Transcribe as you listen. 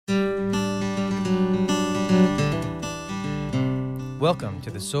Welcome to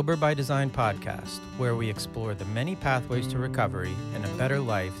the Sober by Design podcast, where we explore the many pathways to recovery and a better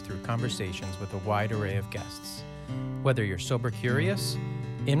life through conversations with a wide array of guests. Whether you're sober curious,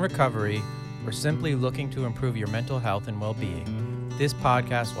 in recovery, or simply looking to improve your mental health and well-being, this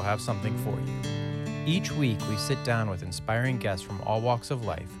podcast will have something for you. Each week, we sit down with inspiring guests from all walks of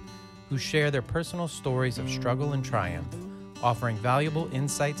life who share their personal stories of struggle and triumph, offering valuable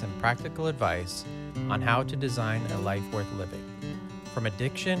insights and practical advice on how to design a life worth living. From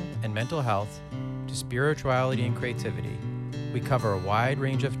addiction and mental health to spirituality and creativity, we cover a wide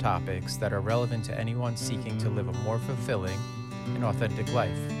range of topics that are relevant to anyone seeking to live a more fulfilling and authentic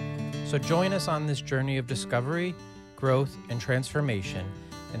life. So join us on this journey of discovery, growth, and transformation,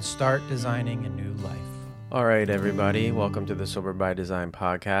 and start designing a new life. All right, everybody. Welcome to the Sober by Design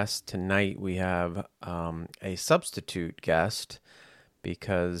podcast. Tonight we have a substitute guest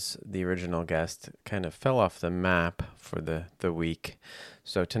because the original guest kind of fell off the map for the week.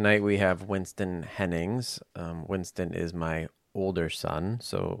 So tonight we have Winston Hennings. Winston is my older son.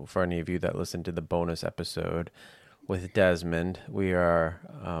 So for any of you that listened to the bonus episode with Desmond, we are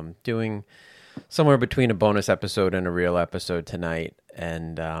doing somewhere between a bonus episode and a real episode tonight.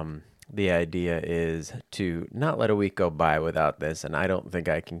 And the idea is to not let a week go by without this. And I don't think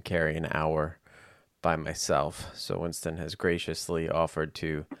I can carry an hour by myself. So Winston has graciously offered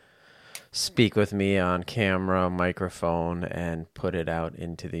to speak with me on camera, microphone, and put it out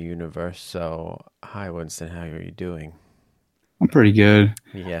into the universe. So hi, Winston. How are you doing? I'm pretty good.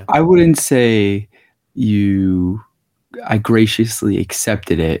 Yeah. I wouldn't say I graciously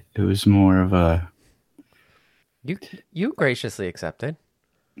accepted it. It was more of a... You graciously accepted?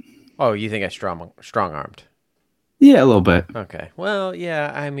 Oh, you think I strong-armed? Yeah, a little bit. Okay. Well,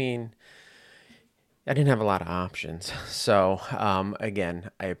 yeah, I mean, I didn't have a lot of options. So, again,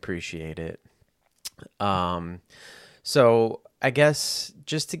 I appreciate it. So I guess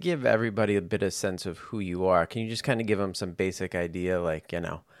just to give everybody a bit of sense of who you are, can you just kind of give them some basic idea, like,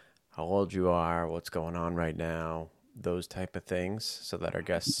 how old you are, what's going on right now, those type of things, so that our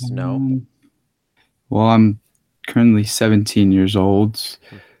guests know? Well, I'm currently 17 years old,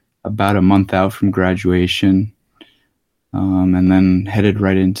 about a month out from graduation. And then headed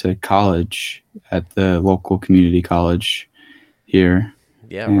right into college at the local community college here.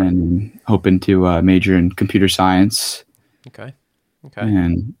 Yeah, and right. Hoping to major in computer science. Okay.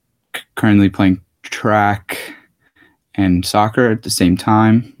 And currently playing track and soccer at the same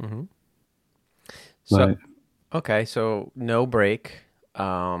time. Mm-hmm. So no break.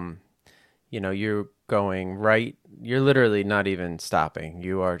 You're going right. You're literally not even stopping.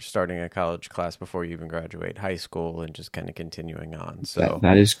 You are starting a college class before you even graduate high school and just kind of continuing on. So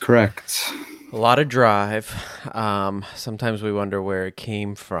that is correct. A lot of drive. Sometimes we wonder where it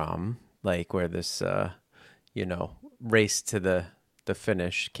came from, like where this, race to the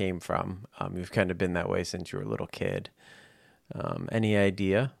finish came from. You've kind of been that way since you were a little kid. Any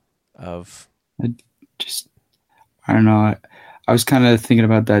idea of? I don't know. I was kind of thinking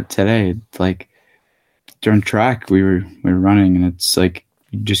about that today. Like, during track, we were running, and it's like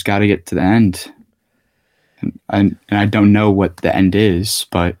you just got to get to the end. And I don't know what the end is,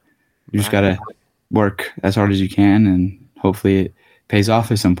 but you just got to work as hard as you can, and hopefully it pays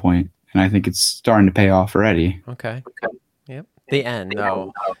off at some point. And I think it's starting to pay off already. Okay. Yep. The end,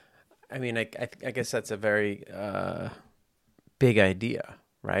 though. I mean, I guess that's a very big idea,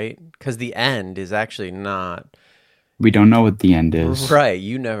 right? Because the end is actually not... We don't know what the end is. Right.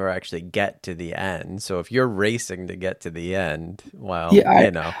 You never actually get to the end. So if you're racing to get to the end, well,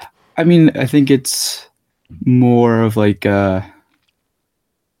 I mean, I think it's more of like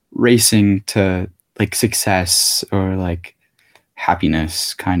racing to like success or like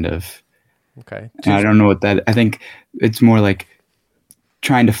happiness, kind of. Okay. And I don't know what that... I think it's more like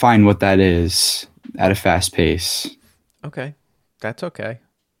trying to find what that is at a fast pace. Okay. That's okay.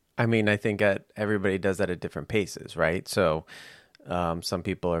 I mean, I think everybody does that at different paces, right? So some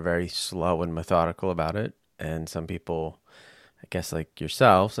people are very slow and methodical about it. And some people, I guess like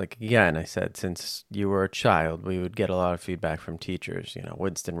yourselves, like again, I said, since you were a child, we would get a lot of feedback from teachers.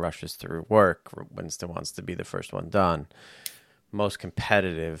 Winston rushes through work. Winston wants to be the first one done. Most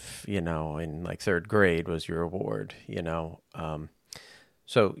competitive, in like third grade was your award,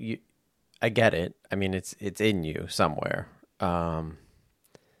 So I get it. I mean, it's in you somewhere.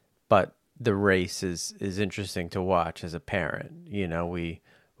 But the race is interesting to watch as a parent. We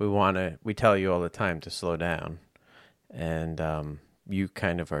tell you all the time to slow down, and you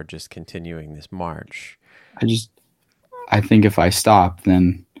kind of are just continuing this march. I think if I stop,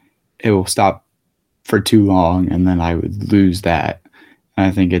 then it will stop for too long, and then I would lose that. And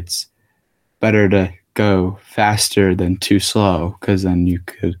I think it's better to go faster than too slow, because then you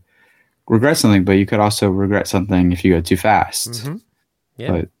could regret something, but you could also regret something if you go too fast. Mm-hmm.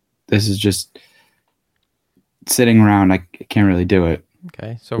 Yeah. But this is just sitting around. I can't really do it.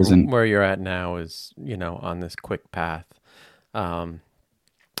 Okay. So where you're at now is, on this quick path. And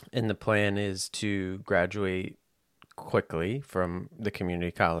the plan is to graduate quickly from the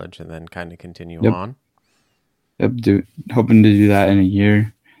community college and then kind of continue on. Yep. Hoping to do that in a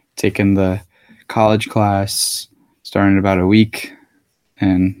year. Taking the college class starting in about a week,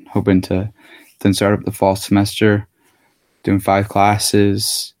 and hoping to then start up the fall semester, doing 5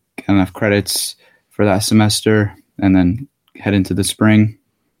 classes, get enough credits for that semester, and then head into the spring.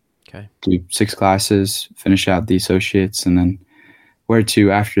 Okay. Do 6 classes, finish out the associates, and then where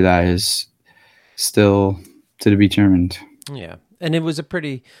to after that is still to be determined. Yeah. And it was a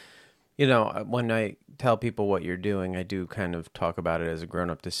pretty, when I tell people what you're doing, I do kind of talk about it as a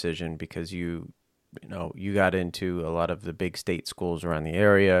grown-up decision, because you got into a lot of the big state schools around the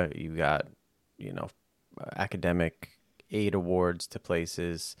area. You got, academic aid awards to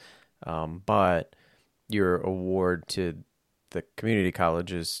places, but your award to the community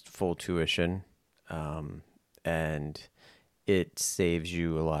college is full tuition, and it saves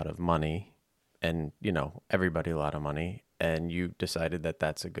you a lot of money, and everybody a lot of money, and you decided that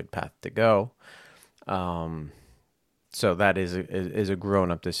that's a good path to go. So that is a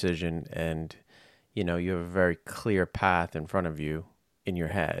grown-up decision, and you have a very clear path in front of you in your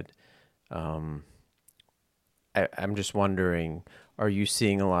head. I'm just wondering, are you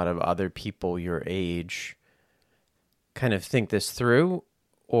seeing a lot of other people your age kind of think this through,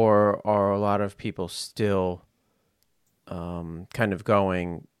 or are a lot of people still kind of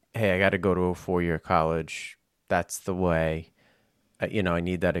going, hey, I got to go to a 4-year college. That's the way. I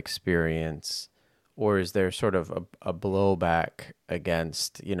need that experience. Or is there sort of a blowback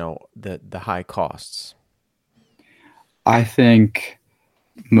against, the high costs? I think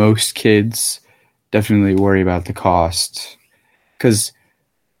most kids definitely worry about the cost, because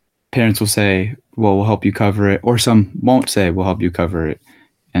parents will say, well, we'll help you cover it, or some won't say, we'll help you cover it.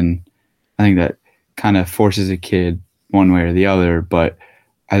 And I think that kind of forces a kid one way or the other, but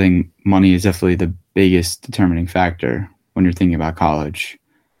I think money is definitely the biggest determining factor when you're thinking about college.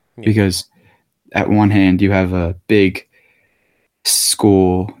 Yeah. Because at one hand, you have a big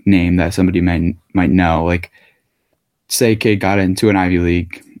school name that somebody might know. Like, say a kid got into an Ivy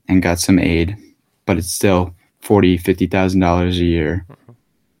League and got some aid, but it's still $40,000, $50,000 a year,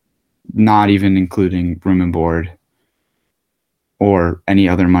 not even including room and board or any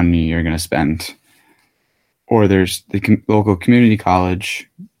other money you're going to spend. Or there's the local community college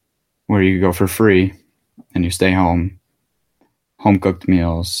where you go for free and you stay home, home-cooked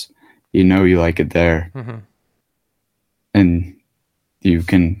meals. You like it there. Mm-hmm. And you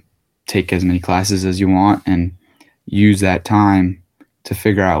can take as many classes as you want and use that time to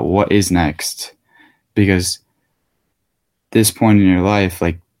figure out what is next. Because this point in your life,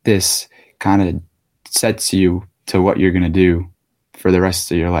 like, this kind of sets you to what you're going to do for the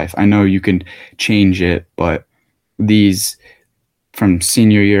rest of your life. I know you can change it, but these from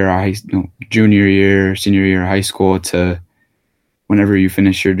junior year, senior year of high school to whenever you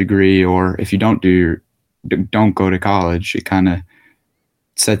finish your degree, or if you don't go to college, it kind of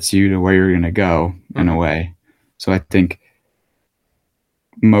sets you to where you're going to go in a way. So I think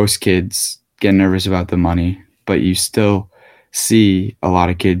most kids get nervous about the money, but you still see a lot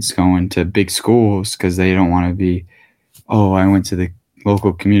of kids going to big schools because they don't want to be, oh, I went to the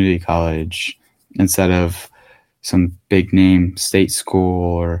local community college instead of some big name state school,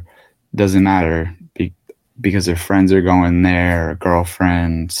 or doesn't matter because their friends are going there, or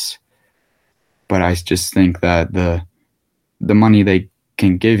girlfriends. But I just think that the money they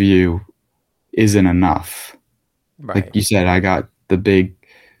can give you isn't enough. Right. Like you said, I got the big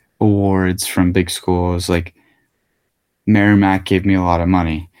awards from big schools. Like Merrimack gave me a lot of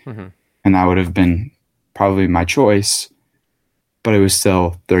money, mm-hmm. and that would have been probably my choice, but it was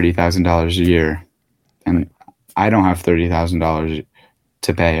still $30,000 a year, and I don't have $30,000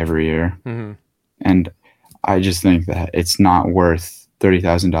 to pay every year, mm-hmm. and I just think that it's not worth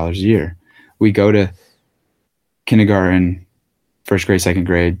 $30,000 a year. We go to kindergarten, first grade, second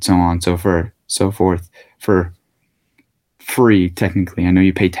grade, so on, so forth, for free, technically. I know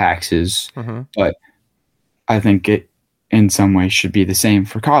you pay taxes, mm-hmm. but I think it in some way should be the same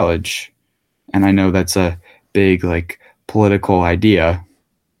for college. And I know that's a big, political idea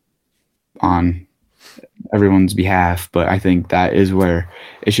on everyone's behalf, but I think that is where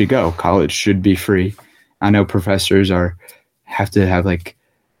it should go. College should be free. I know professors have to have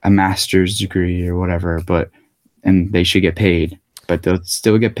a master's degree or whatever, and they should get paid, but they'll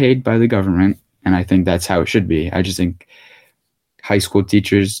still get paid by the government. And I think that's how it should be. I just think high school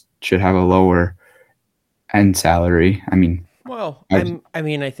teachers should have a lower end salary. I mean, Well, I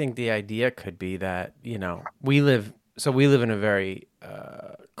mean, I think the idea could be that, we live in a very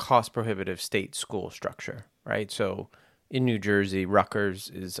cost prohibitive state school structure, right? So in New Jersey, Rutgers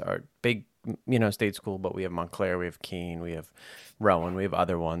is our big, state school, but we have Montclair, we have Keene, we have Rowan, we have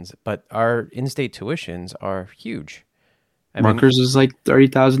other ones, but our in-state tuitions are huge. Rutgers is like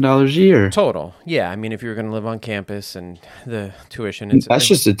 $30,000 a year. Total. Yeah. I mean, if you're going to live on campus and the tuition, that's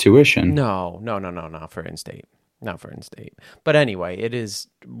just the tuition. No, not for in-state. Not for in-state. But anyway, it is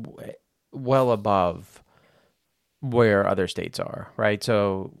well above where other states are, right?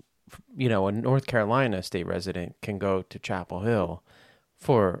 So, a North Carolina state resident can go to Chapel Hill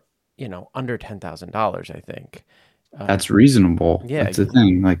for, under $10,000, I think. That's reasonable. Yeah. That's the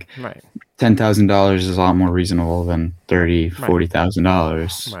thing. Like, right. $10,000 is a lot more reasonable than $30,000,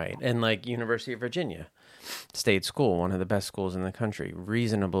 $40,000. Right. And like University of Virginia State School, one of the best schools in the country,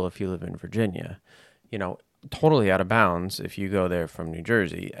 reasonable if you live in Virginia, totally out of bounds if you go there from New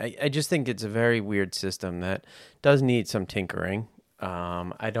Jersey. I just think it's a very weird system that does need some tinkering.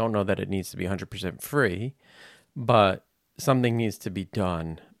 I don't know that it needs to be 100% free, but something needs to be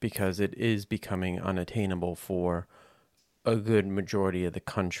done because it is becoming unattainable for a good majority of the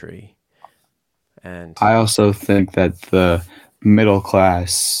country. And I also think that the middle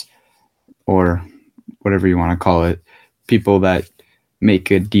class, or whatever you want to call it, people that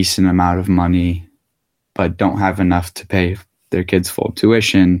make a decent amount of money but don't have enough to pay their kids full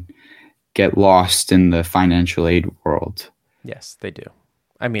tuition, get lost in the financial aid world. Yes, they do.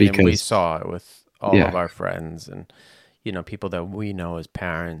 I mean, and we saw it with all of our friends and, people that we know as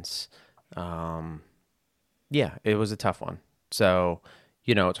parents. It was a tough one. So,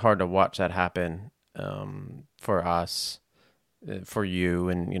 it's hard to watch that happen for us, for you,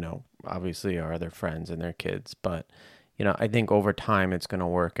 and, obviously our other friends and their kids. But, I think over time it's going to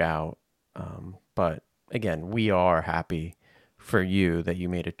work out. But again, we are happy for you that you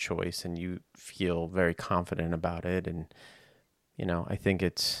made a choice and you feel very confident about it. And, I think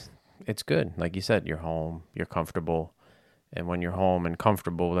it's good. Like you said, you're home, you're comfortable. And when you're home and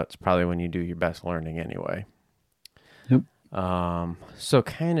comfortable, that's probably when you do your best learning anyway. Yep. So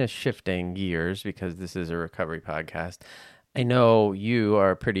kind of shifting gears, because this is a recovery podcast. I know you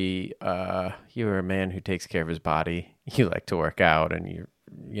are you're a man who takes care of his body. You like to work out and you're,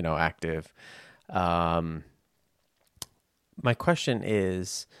 active. My question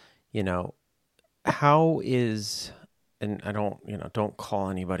is, how is, and I don't call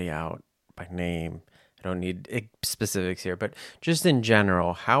anybody out by name. I don't need specifics here, but just in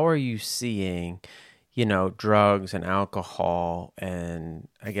general, how are you seeing, drugs and alcohol, and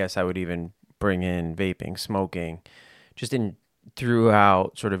I guess I would even bring in vaping, smoking, just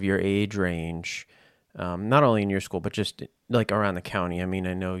throughout sort of your age range, not only in your school, but just like around the county? I mean,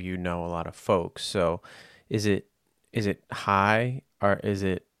 I know a lot of folks. So is it high, or is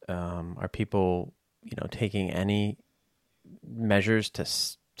it, are people, taking any measures to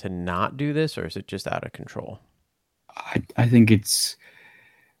not do this, or is it just out of control? I think it's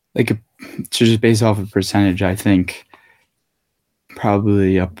like just based off of percentage, I think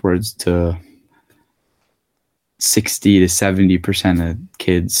probably upwards to 60 to 70% of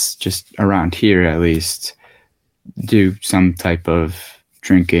kids just around here at least do some type of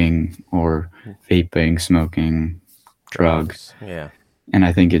drinking or vaping, smoking, drugs. Yeah. And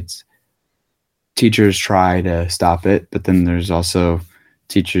I think teachers try to stop it, but then there's also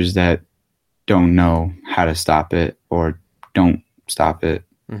teachers that don't know how to stop it or don't stop it.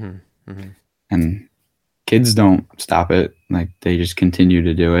 Mm-hmm. Mm-hmm. And kids don't stop it. Like, they just continue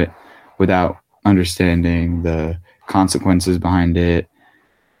to do it without understanding the consequences behind it.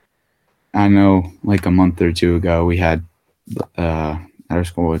 I know, like a month or two ago, we had at our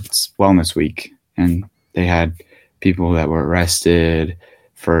school, it's Wellness Week, and they had people that were arrested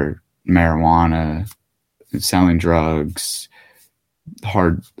for marijuana, selling drugs,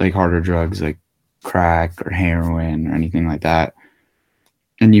 harder drugs like crack or heroin or anything like that.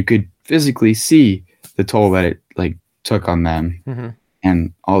 And you could physically see the toll that it took on them. Mm-hmm.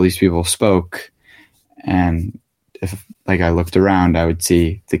 And all these people spoke. And if I looked around, I would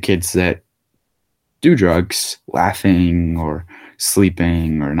see the kids that do drugs laughing or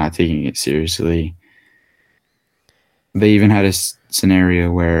sleeping or not taking it seriously. They even had a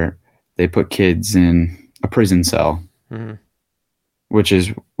scenario where they put kids in a prison cell, mm-hmm. which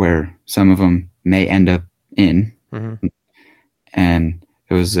is where some of them may end up in. Mm-hmm. And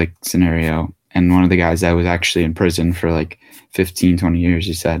it was a scenario. And one of the guys that was actually in prison for 15, 20 years,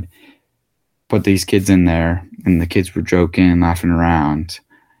 he said, put these kids in there, and the kids were joking, laughing around.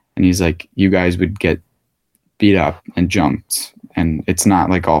 And he's like, you guys would get beat up and jumped, and it's not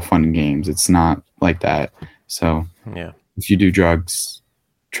like all fun and games. It's not like that. So Yeah. if you do drugs,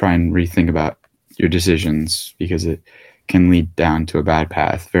 try and rethink about your decisions, because it can lead down to a bad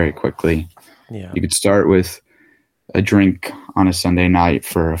path very quickly. Yeah. You could start with a drink on a Sunday night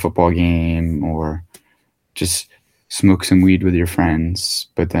for a football game, or just smoke some weed with your friends,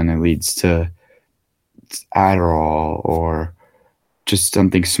 but then it leads to Adderall or just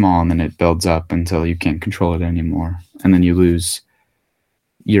something small, and then it builds up until you can't control it anymore. And then you lose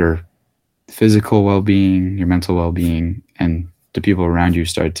your physical well-being, your mental well-being, and the people around you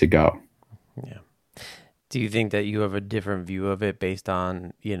start to go. Yeah. Do you think that you have a different view of it based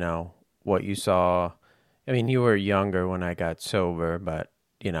on, what you saw? I mean, you were younger when I got sober, but,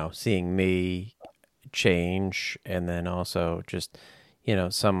 seeing me change, and then also just,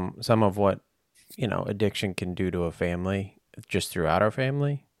 some of what, addiction can do to a family, just throughout our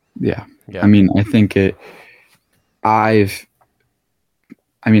family. Yeah. Yeah. I mean, I think I've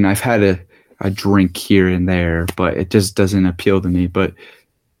had a drink here and there, but it just doesn't appeal to me. But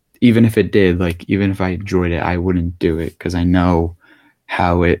even if it did, like, even if I enjoyed it, I wouldn't do it, because I know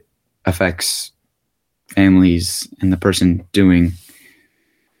how it affects families and the person doing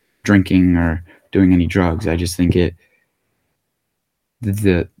drinking or doing any drugs. I just think I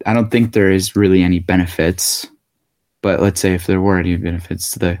don't think there is really any benefits, but let's say if there were any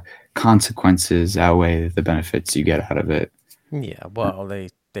benefits, the consequences outweigh the benefits you get out of it. Yeah, well,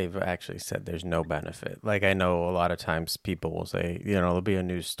 they've actually said there's no benefit. Like, I know a lot of times people will say, there'll be a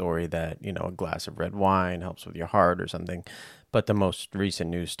news story that, a glass of red wine helps with your heart or something. But the most recent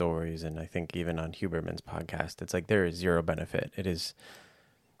news stories, and I think even on Huberman's podcast, it's like there is zero benefit. It is,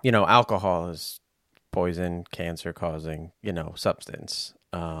 alcohol is poison, cancer causing, substance.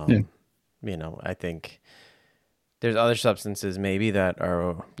 Yeah. I think there's other substances maybe that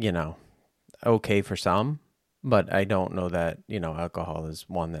are, okay for some. But I don't know that, alcohol is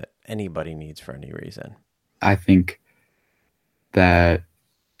one that anybody needs for any reason. I think that,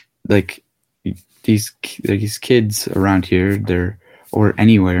 like, these kids around here, or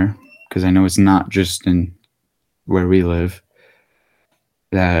anywhere, because I know it's not just in where we live,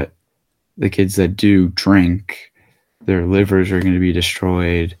 that the kids that do drink, their livers are going to be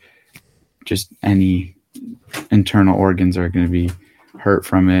destroyed. Just any internal organs are going to be hurt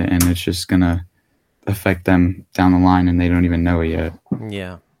from it, and it's just going to affect them down the line, and they don't even know it yet.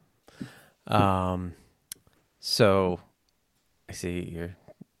 Yeah. So I see you're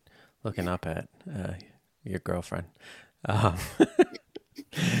looking up at your girlfriend.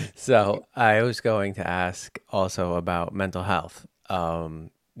 So I was going to ask also about mental health.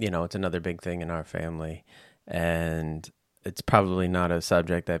 It's another big thing in our family, and it's probably not a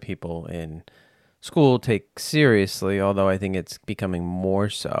subject that people in school take seriously, although I think it's becoming more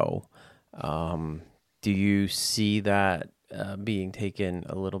so. Do you see that being taken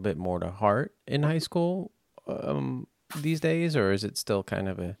a little bit more to heart in high school these days, or is it still kind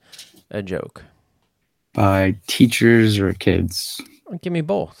of a joke? By teachers or kids? Give me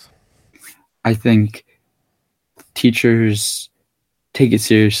both. I think teachers take it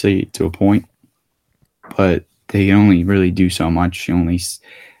seriously to a point, but they can only really do so much.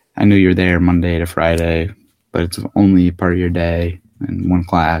 I know you're there Monday to Friday, but it's only part of your day in one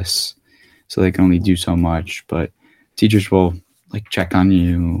class. So they can only do so much, but teachers will check on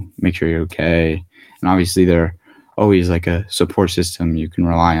you, make sure you're okay. And obviously they're always like a support system you can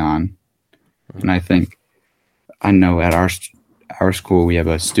rely on. And I know at our school, we have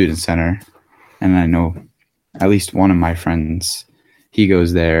a student center, and I know at least one of my friends, he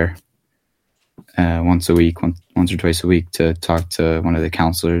goes there once or twice a week to talk to one of the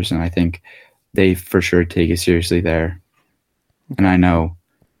counselors. And I think they for sure take it seriously there. And I know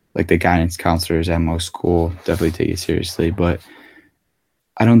the guidance counselors at most school definitely take it seriously, but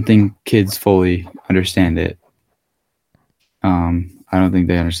I don't think kids fully understand it. I don't think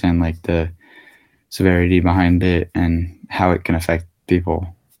they understand the severity behind it and how it can affect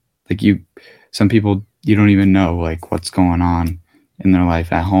people. Some people, you don't even know what's going on in their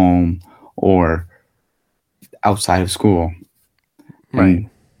life at home or outside of school. Right.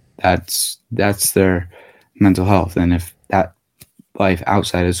 And that's their mental health. And if that life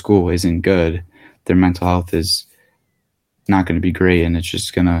outside of school isn't good, their mental health is not going to be great, and it's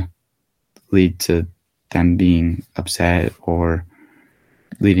just going to lead to them being upset or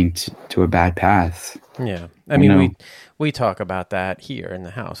leading to a bad path. Yeah. I mean, we talk about that here in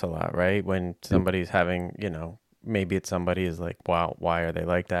the house a lot, right? When somebody's having, maybe it's somebody is like, wow, why are they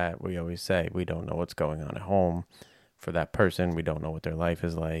like that? We always say we don't know what's going on at home for that person. We don't know what their life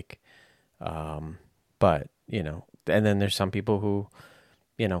is like. But, and then there's some people who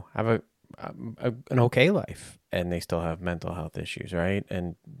have an okay life, and they still have mental health issues, right?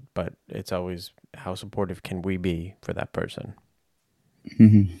 But it's always, how supportive can we be for that person?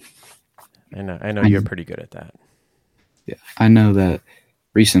 Hmm. I know I, you're pretty good at that. yeah, I know that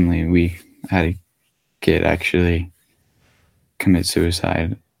recently we had a kid actually commit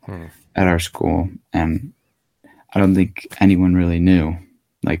suicide Hmm. at our school, and I don't think anyone really knew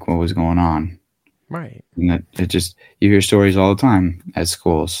like what was going on. Right. And that it just you hear stories all the time at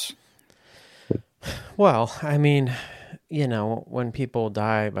schools. Well, I mean, when people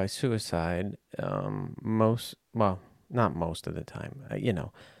die by suicide, not most of the time,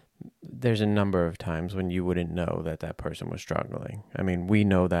 there's a number of times when you wouldn't know that that person was struggling. I mean, we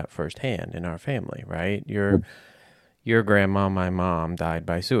know that firsthand in our family, right? Your grandma, my mom, died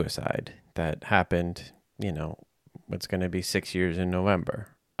by suicide. That happened, it's going to be 6 years in November.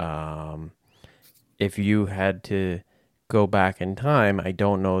 If you had to go back in time, I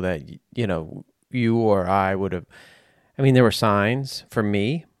don't know that, you or I would have. I mean, there were signs for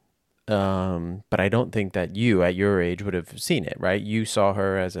me, but I don't think that you at your age would have seen it, right? You saw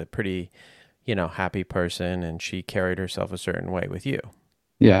her as a pretty, happy person, and she carried herself a certain way with you.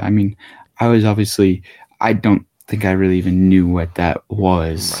 Yeah, I mean, I don't think I really even knew what that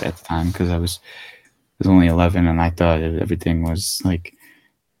was Right. at the time because I was only 11 and I thought everything was like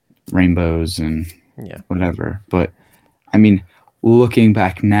rainbows and Yeah. whatever. But I mean, looking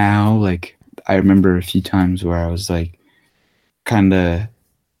back now, like I remember a few times where I was like kind of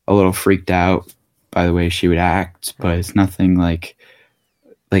a little freaked out by the way she would act, but Right. it's nothing like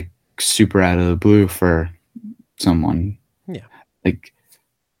super out of the blue for someone. Yeah. Like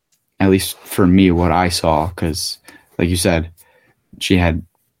at least for me, what I saw, because like you said, she had,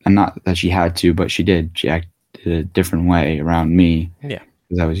 and not that she had to, but she did. She acted a different way around me Yeah.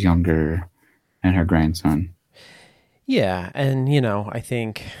 because I was younger and her grandson. Yeah. And, I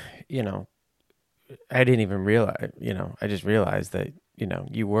think, you know, I didn't even realize, I just realized that,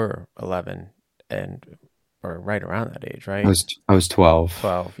 you were 11 and, or right around that age, I right? was I was 12.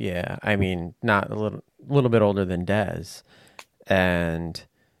 12. Yeah. I mean, not a little bit older than Des. And,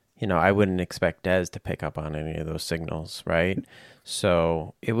 I wouldn't expect Des to pick up on any of those signals, right?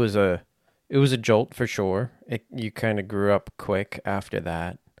 So it was a jolt for sure. You kind of grew up quick after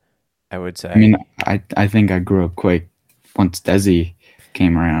that, I would I mean, say. I think I grew up quick once Desi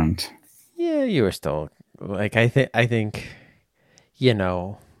came around. Yeah, you were still like, I think, you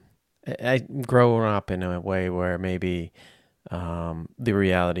know, I growing up in a way where maybe the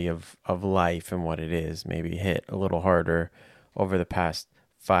reality of life and what it is maybe hit a little harder over the past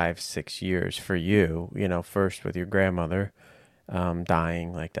 5, 6 years for you. First with your grandmother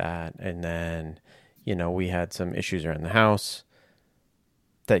dying like that, and then we had some issues around the house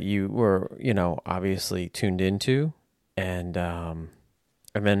that you were obviously tuned into, and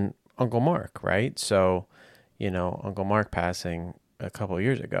then Uncle Mark, right? So Uncle Mark passing a couple of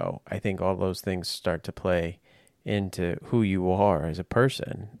years ago, I think all those things start to play into who you are as a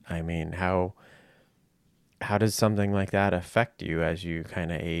person. I mean, how does something like that affect you as you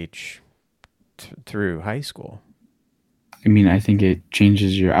kind of age through high school? I mean, I think it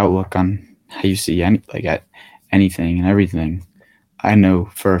changes your outlook on how you see at anything and everything. I know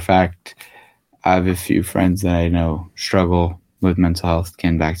for a fact I have a few friends that I know struggle with mental health,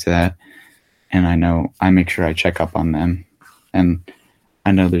 getting back to that. And I know I make sure I check up on them. And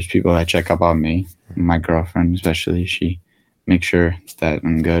I know there's people that check up on me. My girlfriend, especially, she makes sure that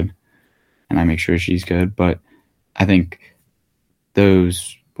I'm good and I make sure she's good. But I think we'll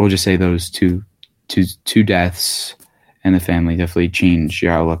just say those two deaths in the family definitely change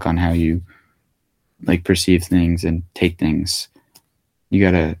your outlook on how you like perceive things and take things. You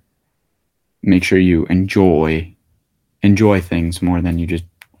gotta make sure you enjoy things more than you just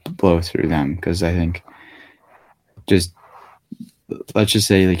blow through them. Because I think just let's just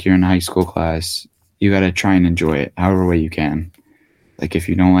say like you're in a high school class, you gotta try and enjoy it however way you can. Like if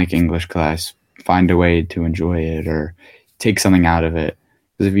you don't like English class, find a way to enjoy it or take something out of it.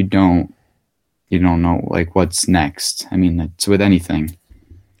 Because if you don't know like what's next. I mean, it's with anything.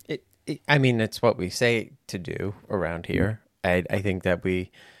 I mean, it's what we say to do around here. I think that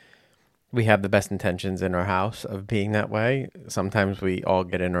we have the best intentions in our house of being that way. Sometimes we all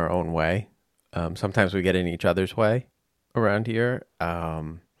get in our own way. Sometimes we get in each other's way around here.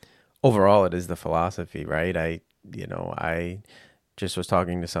 Overall, it is the philosophy, right? I just was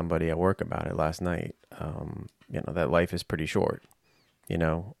talking to somebody at work about it last night. That life is pretty short,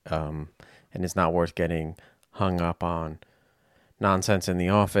 and it's not worth getting hung up on nonsense in the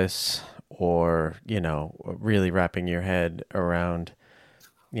office, or really wrapping your head around,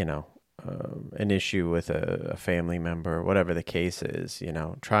 you know, an issue with a family member, whatever the case is,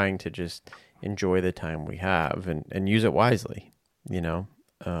 trying to just enjoy the time we have and use it wisely,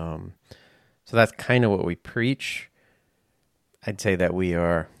 So that's kind of what we preach. I'd say that we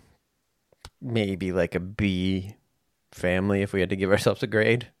are maybe like a B family if we had to give ourselves a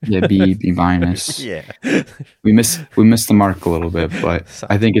grade. Yeah, B minus. Yeah. We missed the mark a little bit, but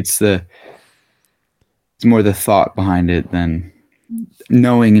I think it's more the thought behind it than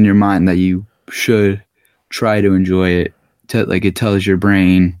knowing in your mind that you should try to enjoy it. Like it tells your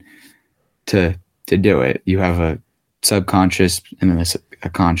brain to do it. You have a subconscious and then a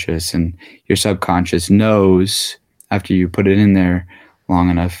conscious, and your subconscious knows after you put it in there long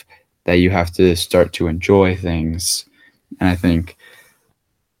enough that you have to start to enjoy things. And I think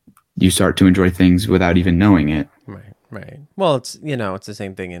you start to enjoy things without even knowing it. Right. Well, it's the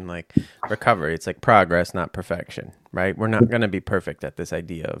same thing in like recovery. It's like progress, not perfection, right? We're not going to be perfect at this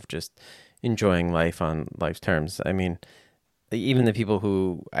idea of just enjoying life on life's terms. I mean, even the people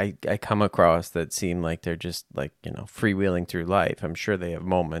who I come across that seem like they're just like, freewheeling through life, I'm sure they have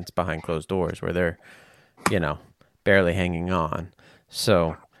moments behind closed doors where they're, barely hanging on.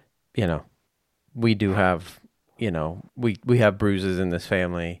 So, we do have, we have bruises in this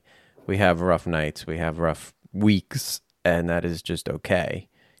family. We have rough nights. We have rough weeks, and that is just okay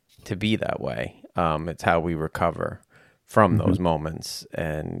to be that way. It's how we recover from those moments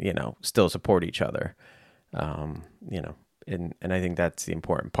and, still support each other. And I think that's the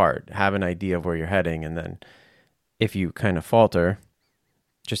important part. Have an idea of where you're heading, and then if you kind of falter,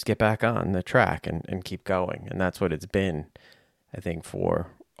 just get back on the track and keep going. And that's what it's been, I think, for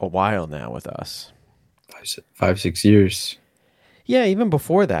a while now with us. 5-6 years. Yeah, even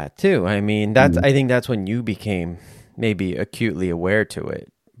before that too. I mean, I think that's when you became maybe acutely aware to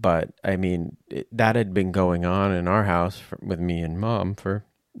it. But I mean, that had been going on in our house with me and Mom for,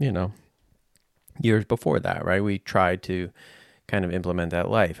 years before that, right? We tried to kind of implement that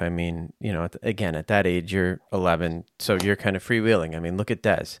life. I mean, again, at that age, you're 11, so you're kind of freewheeling. I mean, look at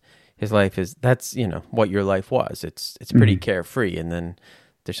Des. His life that's, what your life was. It's pretty carefree, and then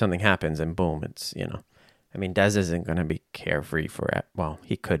there's something happens and boom, it's, I mean, Des isn't going to be carefree well,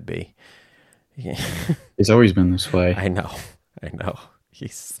 he could be. Yeah. It's always been this way. I know.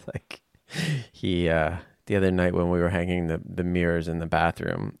 He's like, the other night when we were hanging the mirrors in the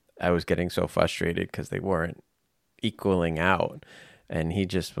bathroom, I was getting so frustrated because they weren't equaling out. And he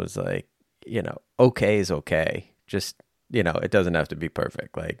just was like, okay is okay. Just, it doesn't have to be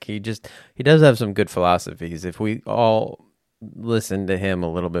perfect. Like he does have some good philosophies. If we all listened to him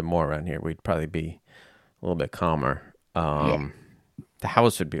a little bit more around here, we'd probably be a little bit calmer. The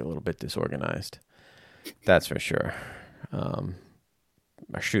house would be a little bit disorganized. That's for sure.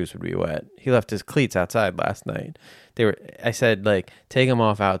 Our shoes would be wet. He left his cleats outside last night. I said, like, take them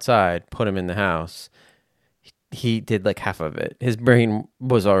off outside, put them in the house. He did like half of it. His brain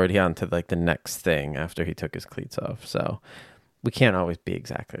was already on to like the next thing after he took his cleats off. So we can't always be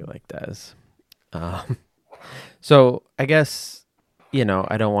exactly like Des. So I guess,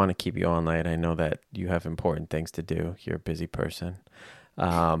 I don't want to keep you all night. I know that you have important things to do. You're a busy person.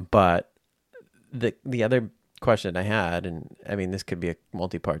 But the other question I had, and I mean, this could be a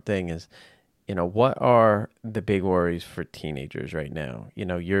multi-part thing, is, what are the big worries for teenagers right now?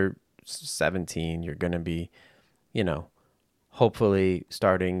 You're 17, you're going to be, hopefully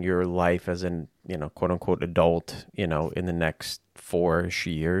starting your life as an, quote unquote adult, in the next 4-ish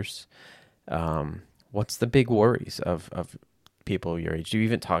years. What's the big worries of people your age? Do you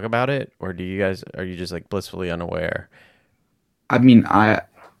even talk about it, or are you just like blissfully unaware? I mean,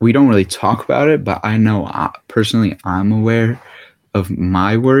 we don't really talk about it, but I know personally I'm aware of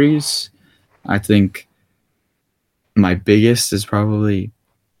my worries. I think my biggest is probably,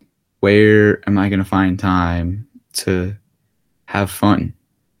 where am I going to find time to have fun?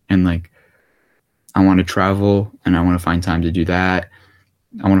 And like, I want to travel and I want to find time to do that.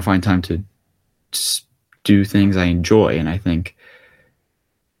 I want to find time to just do things I enjoy. And I think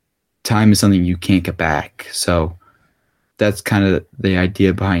time is something you can't get back. So that's kind of the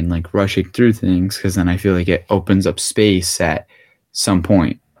idea behind like rushing through things, because then I feel like it opens up space at some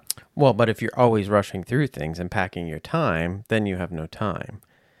point. Well, but if you're always rushing through things and packing your time, then you have no time.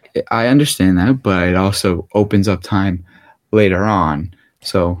 I understand that, but it also opens up time later on.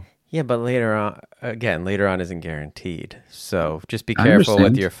 So yeah, but later on isn't guaranteed. So just be careful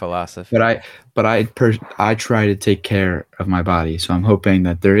with your philosophy. But I try to take care of my body, so I'm hoping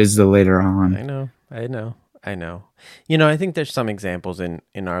that there is the later on. I know. I think there's some examples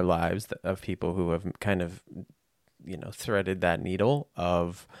in our lives of people who have kind of, threaded that needle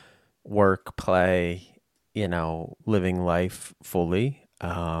of work, play, living life fully.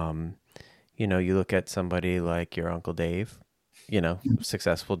 You look at somebody like your Uncle Dave,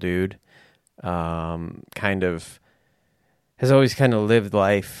 successful dude, kind of has always kind of lived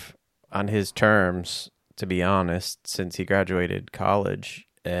life on his terms, to be honest, since he graduated college.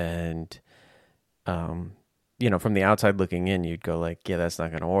 And, from the outside looking in, you'd go like, yeah, that's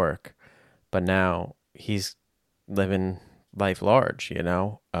not going to work. But now he's living life large, he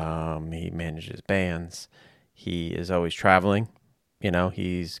manages bands. He is always traveling,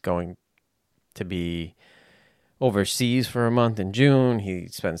 he's going to be overseas for a month in June. He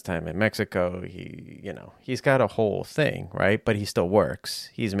spends time in Mexico. He's got a whole thing, right? But he still works.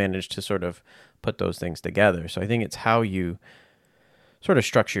 He's managed to sort of put those things together. So I think it's how you sort of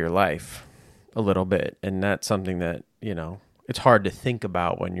structure your life a little bit. And that's something that, it's hard to think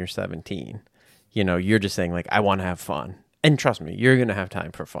about when you're 17. You're just saying like, I want to have fun. And trust me, you're going to have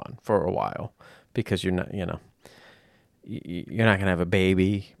time for fun for a while, because you're not, you're not going to have a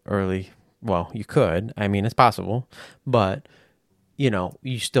baby early. Well, you could. I mean, it's possible, but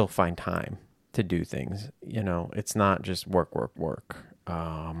you still find time to do things. It's not just work, work, work.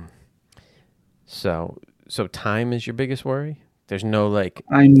 So time is your biggest worry. There's no like.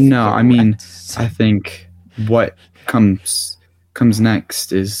 I know. I mean, I think what comes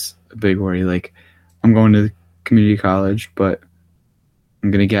next is a big worry. Like, I'm going to community college, but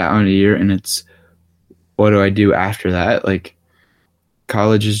I'm gonna get out in a year, and it's what do I do after that? Like,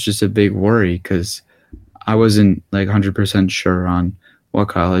 college is just a big worry because I wasn't like 100% sure on what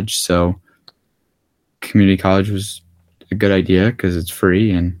college. So community college was a good idea because it's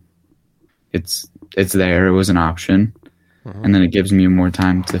free and it's there. It was an option. Mm-hmm. And then it gives me more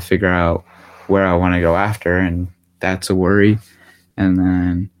time to figure out where I want to go after. And that's a worry. And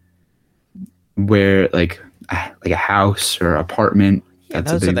then where like a house or apartment.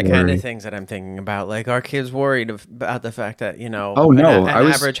 Those are the kind of things that I'm thinking about. Like, are kids worried about the fact that, oh, no, an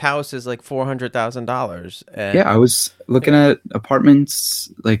average house is like $400,000? Yeah, I was looking at apartments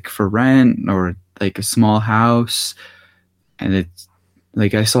like for rent or like a small house. And it's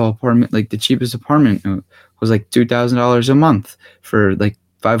like I saw apartment, like the cheapest apartment was like $2,000 a month for like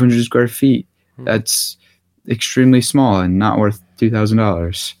 500 square feet. Mm-hmm. That's extremely small and not worth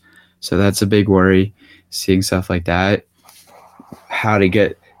 $2,000. So that's a big worry, seeing stuff like that. How to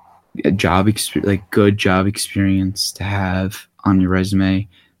get a job like good job experience to have on your resume.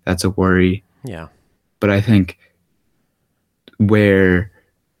 That's a worry. Yeah. But I think where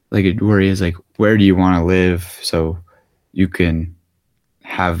like a worry is like, where do you want to live so you can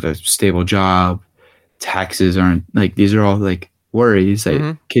have a stable job? Taxes aren't like, these are all like worries that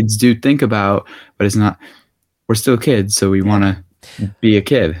mm-hmm. kids do think about, but it's not, we're still kids. So we want to be a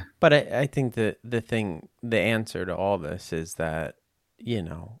kid. But I think that the answer to all this is that,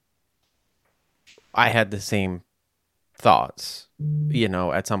 I had the same thoughts,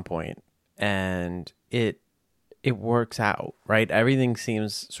 at some point, and it works out, right? Everything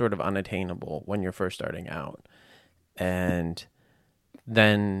seems sort of unattainable when you're first starting out. And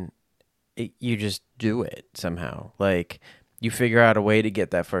then you just do it somehow. Like, you figure out a way to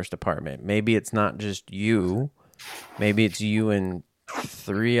get that first apartment. Maybe it's not just you. Maybe it's you and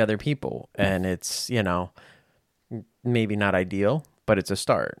 3 other people, and it's maybe not ideal, but it's a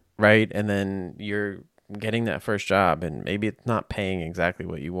start, right? And then you're getting that first job, and maybe it's not paying exactly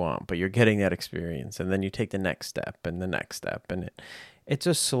what you want, but you're getting that experience, and then you take the next step and the next step, and it's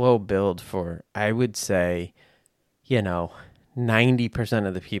a slow build for, I would say, 90%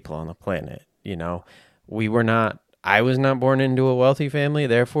 of the people on the planet. I was not born into a wealthy family,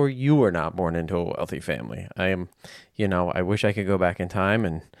 therefore you were not born into a wealthy family. I am, I wish I could go back in time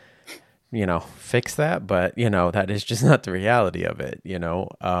and, fix that, but, that is just not the reality of it,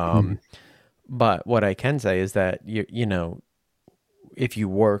 But what I can say is that, if you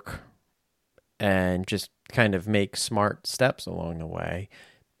work and just kind of make smart steps along the way,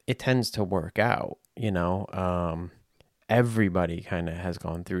 it tends to work out, everybody kind of has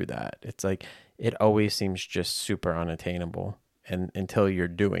gone through that. It's like, it always seems just super unattainable and until you're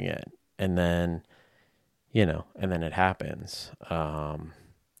doing it. And then, and then it happens.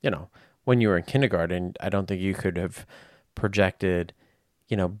 When you were in kindergarten, I don't think you could have projected,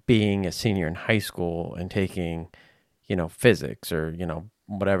 being a senior in high school and taking, physics or,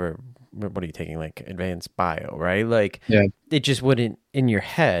 whatever. What are you taking? Like advanced bio, right? Like, yeah. It just wouldn't, in your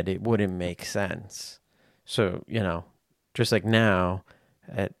head, it wouldn't make sense. So, just like now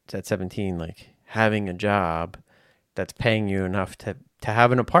at 17, like having a job that's paying you enough to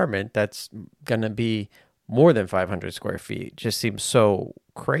have an apartment that's going to be more than 500 square feet just seems so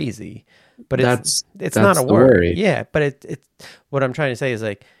crazy. But it's not a worry. Yeah, but it's what I'm trying to say is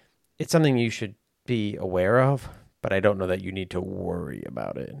like, it's something you should be aware of, but I don't know that you need to worry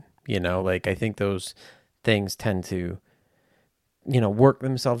about it. Like I think those things tend to, work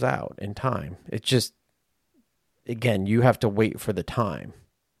themselves out in time. It's just, again, you have to wait for the time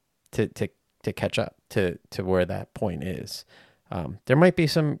to catch up to where that point is. There might be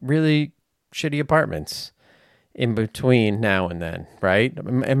some really shitty apartments in between now and then, right?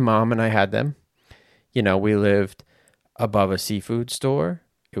 And Mom and I had them. We lived above a seafood store.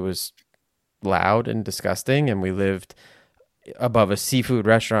 It was loud and disgusting, and we lived above a seafood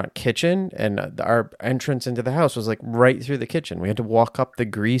restaurant kitchen, and our entrance into the house was like right through the kitchen. We had to walk up the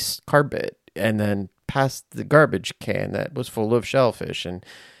greased carpet and then past the garbage can that was full of shellfish, and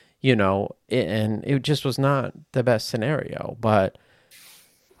and it just was not the best scenario. But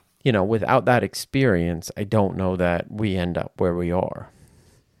without that experience, I don't know that we end up where we are.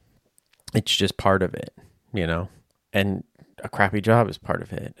 It's just part of it, and a crappy job is part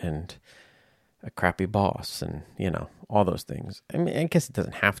of it, and a crappy boss, and all those things. I mean, I guess it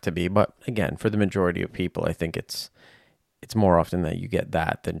doesn't have to be, but again, for the majority of people, I think it's more often that you get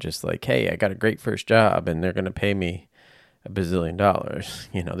that than just like, hey, I got a great first job and they're going to pay me $1 bazillion.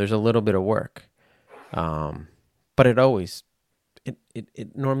 There's a little bit of work, but it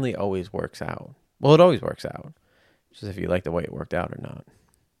normally always works out. Well, it always works out, just if you like the way it worked out or not.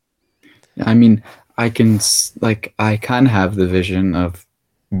 I mean, I kind of have the vision of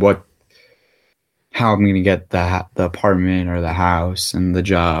how I'm going to get the apartment or the house and the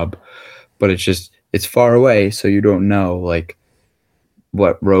job, but it's far away. So you don't know like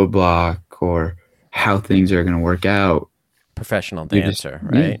what roadblock or how things are going to work out. Professional dancer,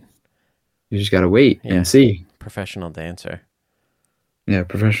 right? Yeah, you just got to wait and see. Professional dancer. Yeah.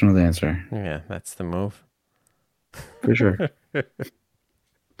 Professional dancer. Yeah. That's the move. For sure.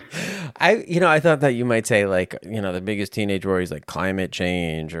 I thought that you might say like, the biggest teenage worries like climate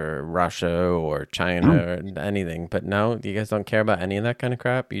change or Russia or China or anything, but no, you guys don't care about any of that kind of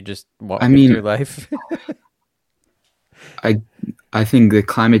crap. You just walk through life. I think the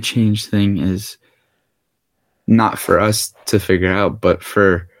climate change thing is not for us to figure out, but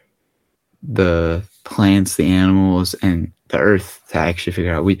for the plants, the animals, and the earth to actually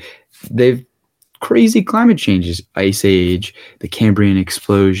figure out. They've crazy climate changes, ice age, the Cambrian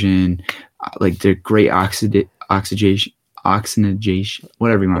explosion, like the great oxidation,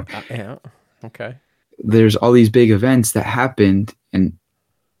 whatever you want. Yeah. Okay. There's all these big events that happened, and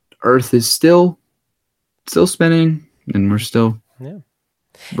Earth is still spinning, and we're still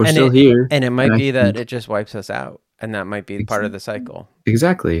here. And it might be that it just wipes us out, and that might be part of the cycle.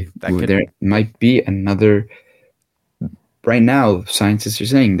 Exactly. There might be another. Right now, scientists are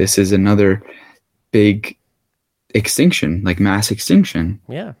saying this is another big extinction, like mass extinction.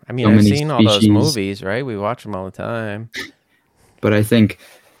 Yeah. I mean, I've seen all those movies, right? We watch them all the time. But I think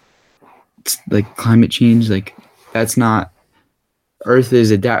like climate change, like that's not, Earth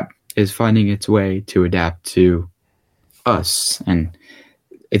is finding its way to adapt to us, and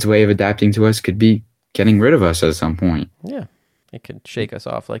its way of adapting to us could be getting rid of us at some point. Yeah. It could shake us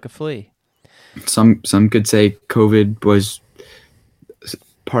off like a flea. Some could say COVID was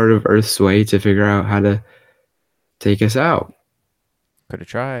part of Earth's way to figure out how to take us out. Could have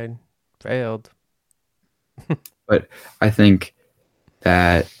tried, failed. But I think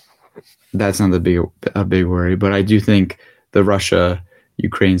that's not a big worry. But I do think the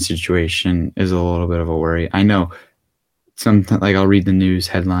Russia-Ukraine situation is a little bit of a worry. I know sometimes, like I'll read the news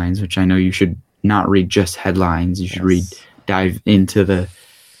headlines, which I know you should not read just headlines. You should dive into the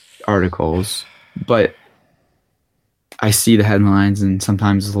articles. But I see the headlines, and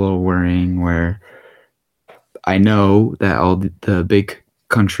sometimes it's a little worrying, where I know that all the big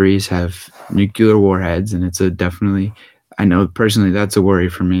countries have nuclear warheads, and I know personally that's a worry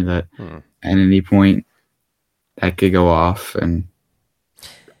for me, that at any point that could go off, and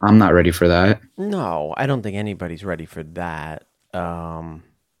I'm not ready for that. No, I don't think anybody's ready for that. For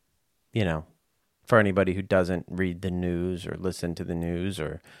anybody who doesn't read the news or listen to the news,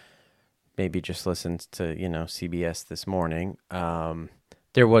 or maybe just listens to, CBS this morning,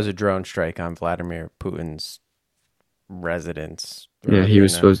 there was a drone strike on Vladimir Putin's residence. Yeah, he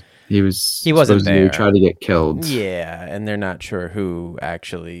wasn't there. Try to get killed. Yeah, and they're not sure who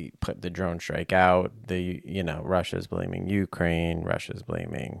actually put the drone strike out. Russia's blaming Ukraine. Russia's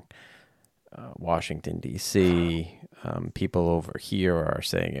blaming Washington, D.C. People over here are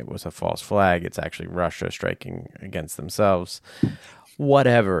saying it was a false flag. It's actually Russia striking against themselves.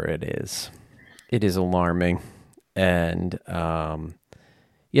 Whatever it is alarming, and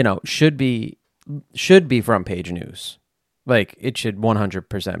should be front page news. Like, it should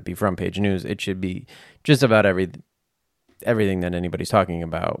 100% be front page news. It should be just about everything that anybody's talking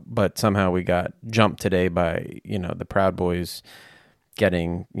about. But somehow we got jumped today by the Proud Boys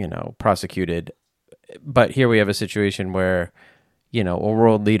getting, prosecuted. But here we have a situation where, a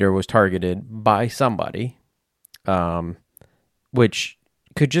world leader was targeted by somebody, which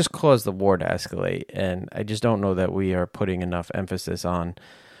could just cause the war to escalate. And I just don't know that we are putting enough emphasis on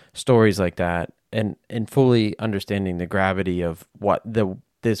stories like that and fully understanding the gravity of what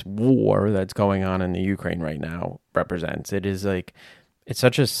this war that's going on in the Ukraine right now represents. It is like, it's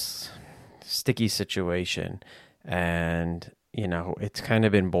such a sticky situation, and it's kind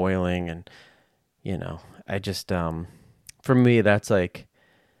of been boiling, and I just for me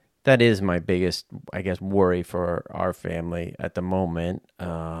that is my biggest, I guess, worry for our family at the moment,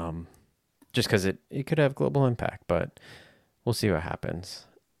 just because it could have global impact, but we'll see what happens.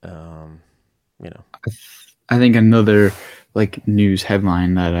 I think another like news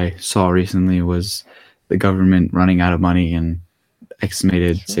headline that I saw recently was the government running out of money and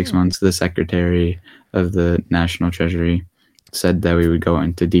estimated 6 months. The Secretary of the National Treasury said that we would go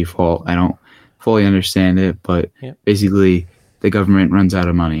into default. I don't fully understand it, but basically the government runs out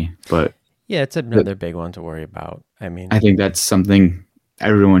of money. But yeah, it's another big one to worry about. I mean, I think that's something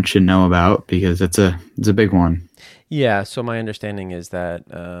everyone should know about because it's a big one. Yeah, so my understanding is that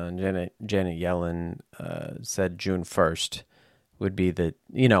Janet Yellen said June 1st would be the,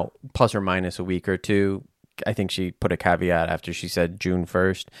 plus or minus a week or two. I think she put a caveat after she said June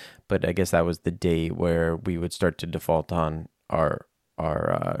 1st, but I guess that was the date where we would start to default on our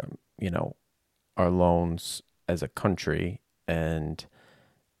loans as a country. And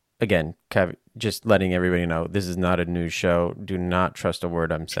again, just letting everybody know, this is not a news show. Do not trust a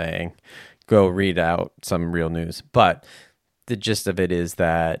word I'm saying. Go read out some real news. But the gist of it is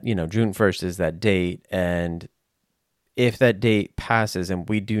that, June 1st is that date. And if that date passes and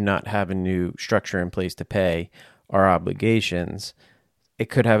we do not have a new structure in place to pay our obligations, it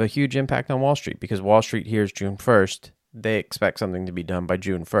could have a huge impact on Wall Street, because Wall Street hears June 1st. They expect something to be done by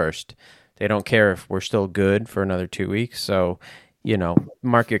June 1st. They don't care if we're still good for another 2 weeks. So,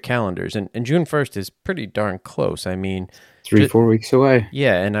 mark your calendars. And June 1st is pretty darn close. I mean, 3-4 weeks away.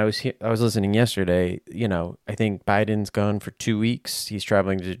 Yeah, and I was listening yesterday. I think Biden's gone for 2 weeks. He's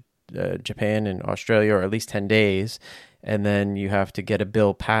traveling to Japan and Australia, or at least 10 days, and then you have to get a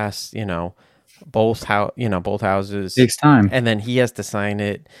bill passed. Both houses. Takes time, and then he has to sign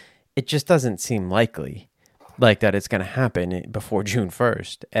it. It just doesn't seem likely, like that it's going to happen before June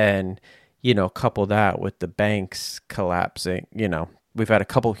 1st. And couple that with the banks collapsing. We've had a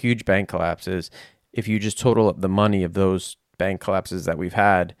couple huge bank collapses. If you just total up the money of those bank collapses that we've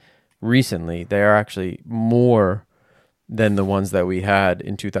had recently, they are actually more than the ones that we had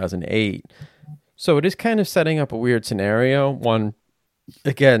in 2008. So it is kind of setting up a weird scenario. One,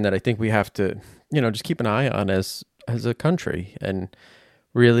 again, that I think we have to, just keep an eye on as a country, and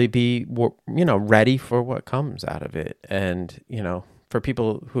really be, ready for what comes out of it. And, for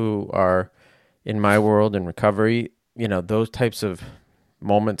people who are in my world in recovery, those types of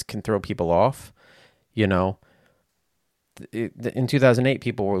moments can throw people off. In 2008,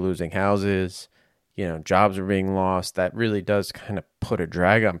 people were losing houses, jobs were being lost. That really does kind of put a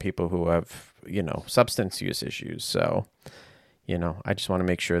drag on people who have, substance use issues. So, I just want to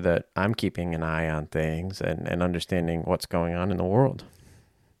make sure that I'm keeping an eye on things and understanding what's going on in the world.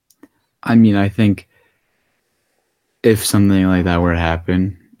 I mean, I think if something like that were to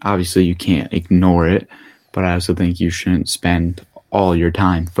happen, obviously you can't ignore it, but I also think you shouldn't spend all your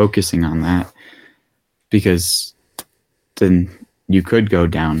time focusing on that, because then you could go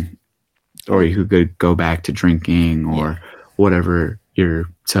down, or you could go back to drinking or whatever your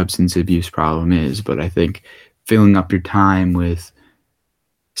substance abuse problem is. But I think filling up your time with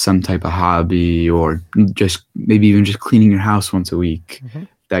some type of hobby, or just maybe even just cleaning your house once a week,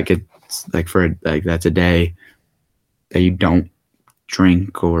 that gets that's a day that you don't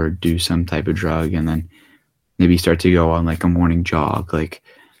drink or do some type of drug, and then maybe start to go on like a morning jog. Like,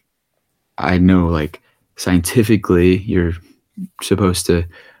 I know, like, scientifically you're supposed to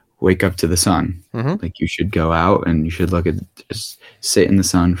wake up to the sun. Like, you should go out and you should just sit in the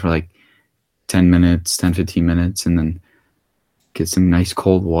sun for like 10 minutes, 10, 15 minutes, and then get some nice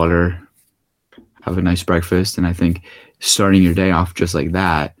cold water, have a nice breakfast. And I think starting your day off just like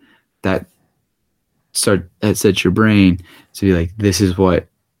that sets your brain to be like, this is what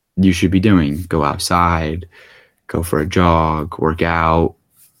you should be doing. Go outside, go for a jog, work out,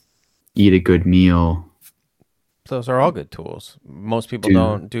 eat a good meal. Those are all good tools. Most people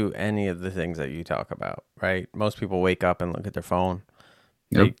don't do any of the things that you talk about, right? Most people wake up and look at their phone.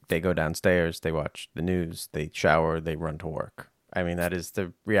 Yep. They go downstairs, they watch the news, they shower, they run to work. I mean, that is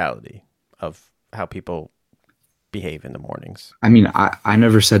the reality of how people behave in the mornings. I mean, I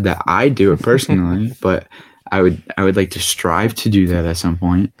never said that I do it personally, but I would like to strive to do that at some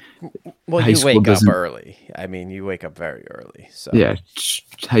point. Well, High you school wake up doesn't, early. I mean, you wake up very early. So, yeah,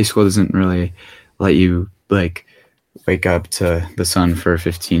 high school doesn't really let you like wake up to the sun for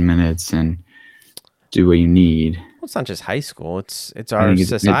 15 minutes and do what you need. well, it's not just high school. It's I our think it's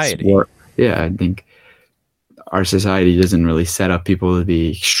society. more, yeah, I think our society doesn't really set up people to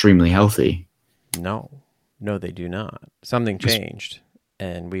be extremely healthy. No, no, they do not. Something changed,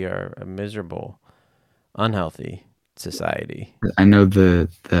 and we are a miserable, unhealthy society. I know the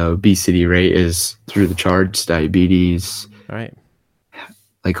obesity rate is through the charts, diabetes, All right.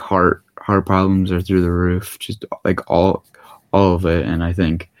 like heart problems are through the roof, just like all of it. And I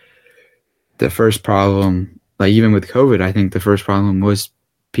think the first problem, like even with COVID, I think the first problem was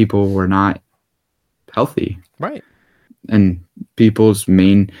people were not healthy. Right. And people's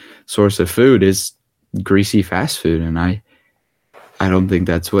main source of food is greasy fast food, and I don't think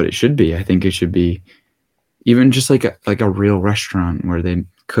that's what it should be. I think it should be even just like a real restaurant where they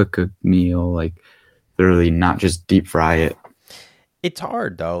cook a meal, like literally not just deep fry it. It's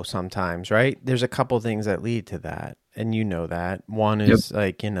hard though sometimes, right? There's a couple things that lead to that, and you know that. One Yep. is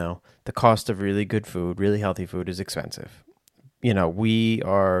like, the cost of really good food, really healthy food is expensive. We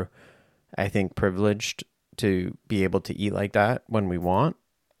are, I think, privileged to be able to eat like that when we want.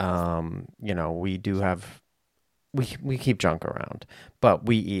 We do have we keep junk around, but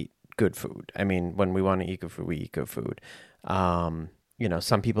we eat good food. I mean, when we want to eat good food, we eat good food.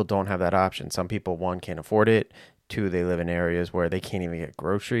 Some people don't have that option. Some people, one, can't afford it. Two, they live in areas where they can't even get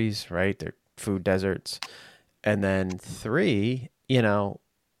groceries, right? They're food deserts. And then three,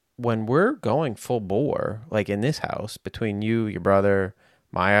 when we're going full bore, like in this house, between you, your brother,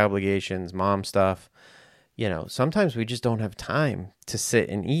 my obligations, mom stuff, sometimes we just don't have time to sit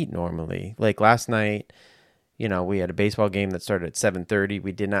and eat normally. Like last night, we had a baseball game that started at 7:30.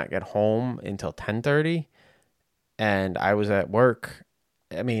 We did not get home until 10:30, and I was at work.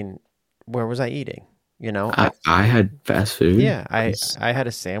 I mean, where was I eating? I had fast food. Yeah, I had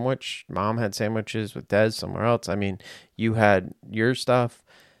a sandwich. Mom had sandwiches with Des somewhere else. I mean, you had your stuff.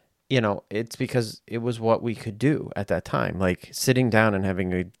 It's because it was what we could do at that time. Like sitting down and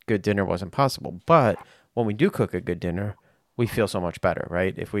having a good dinner wasn't possible. But when we do cook a good dinner, we feel so much better,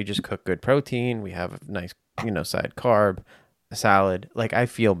 right? If we just cook good protein, we have a nice, side carb, a salad. Like I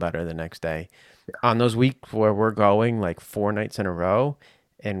feel better the next day. On those weeks where we're going like 4 nights in a row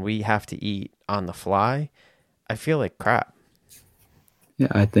and we have to eat on the fly, I feel like crap.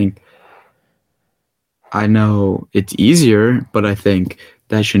 Yeah, I know it's easier, but I think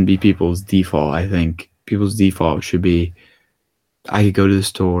that shouldn't be people's default. I think people's default should be, I could go to the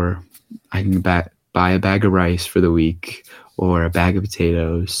store, I can buy a bag of rice for the week or a bag of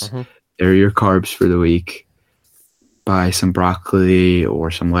potatoes. Mm-hmm. They're your carbs for the week. Buy some broccoli or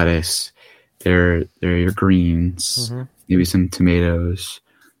some lettuce. They're your greens. Mm-hmm. Maybe some tomatoes.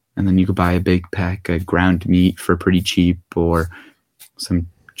 And then you could buy a big pack of ground meat for pretty cheap, or some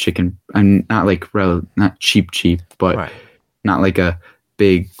chicken. And not like not cheap, but Right. not like a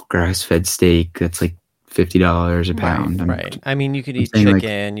big grass-fed steak that's like $50 a pound. Right. I mean, you could eat saying, like,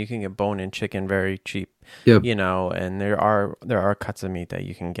 chicken. You can get bone-in chicken very cheap. Yep. And there are cuts of meat that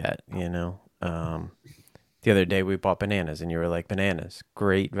you can get. The other day we bought bananas, and you were like, bananas,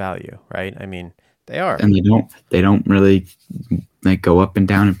 great value, right? I mean, they are. And they don't really like go up and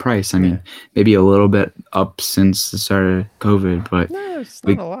down in price. I mean, maybe a little bit up since the start of COVID, but No, it's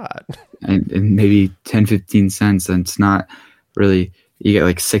not a lot. and maybe 10, 15 cents. And it's not really, you get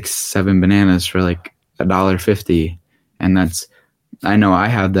like 6, 7 bananas for like $1.50. And I know I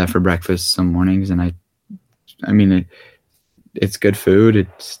have that for breakfast some mornings, and I mean, it's good food.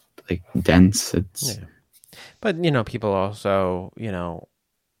 It's like dense. But, people also,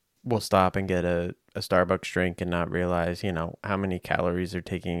 will stop and get a Starbucks drink and not realize, how many calories they're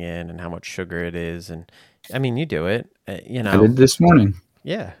taking in and how much sugar it is. And I mean, you do it, I did this morning.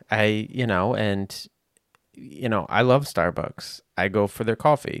 Yeah. I love Starbucks. I go for their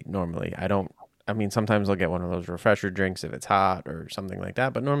coffee normally. Sometimes I'll get one of those refresher drinks if it's hot or something like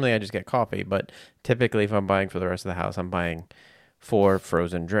that. But normally I just get coffee. But typically if I'm buying for the rest of the house, I'm buying 4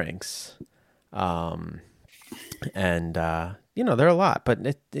 frozen drinks. They're a lot, but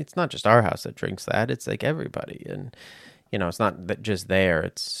it's not just our house that drinks that. It's like everybody. And, it's not that just there.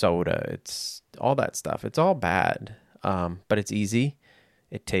 It's soda. It's all that stuff. It's all bad. But it's easy.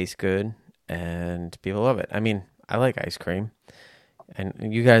 It tastes good and people love it. I mean, I like ice cream,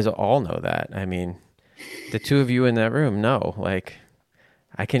 and you guys all know that. I mean, the two of you in that room know, like,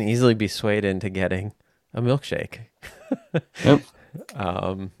 I can easily be swayed into getting a milkshake. Yep.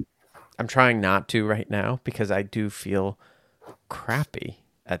 I'm trying not to right now because I do feel crappy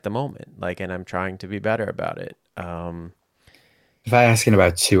at the moment. Like, and I'm trying to be better about it. If I ask in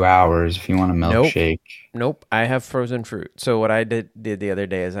about 2 hours, if you want a Nope. milkshake, Nope. I have frozen fruit. So what I did the other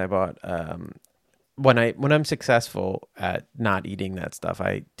day is I bought when I'm successful at not eating that stuff,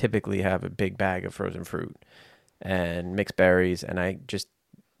 I typically have a big bag of frozen fruit and mixed berries, and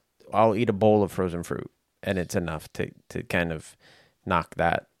I'll eat a bowl of frozen fruit, and it's enough to kind of knock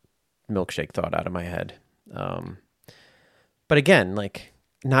that milkshake thought out of my head. But again, like,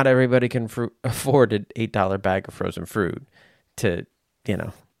 not everybody can afford an $8 bag of frozen fruit to,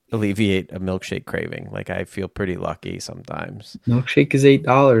 alleviate a milkshake craving. Like, I feel pretty lucky sometimes. milkshake is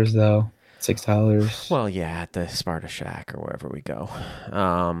 $8 though. $6. Well, yeah, at the Sparta Shack or wherever we go.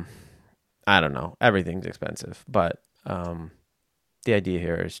 I don't know. Everything's expensive, but the idea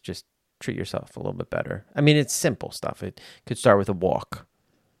here is just treat yourself a little bit better. I mean, it's simple stuff. It could start with a walk.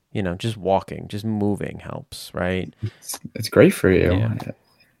 Just walking, just moving helps, right? It's great for you.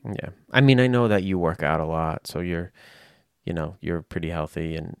 Yeah. I mean, I know that you work out a lot, so you're pretty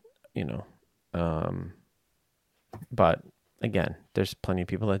healthy and, but again, there's plenty of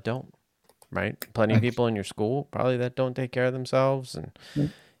people that don't, right? Plenty of people in your school probably that don't take care of themselves and,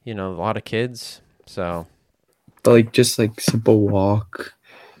 a lot of kids. So, But like just like simple walk,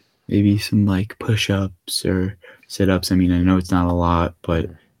 maybe some like push-ups or sit-ups. I mean, I know it's not a lot, but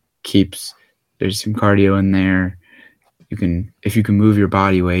there's some cardio in there. If you can move your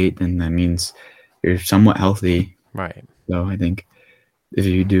body weight, then that means you're somewhat healthy. right. So I think if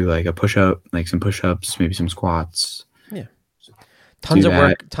you do like a push-up, like some push-ups, maybe some squats. Yeah. Tons of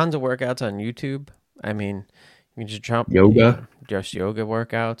workouts on YouTube. I mean, you can just jump Yoga. Just yoga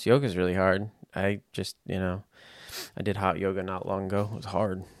workouts. Yoga's really hard. I just, I did hot yoga not long ago. It was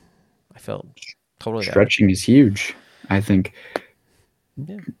hard. I felt totally Stretching is huge. I think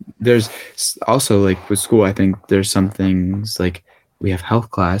there's also like with school, I think there's some things like we have health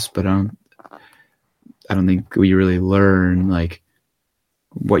class, but I don't think we really learn like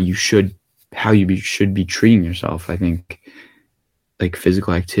how you should be treating yourself. I think like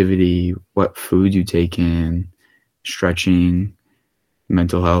physical activity, what food you take in, stretching,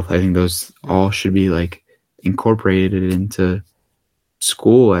 mental health. I think those all should be like incorporated into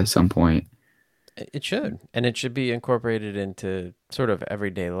school at some point. It should. And it should be incorporated into sort of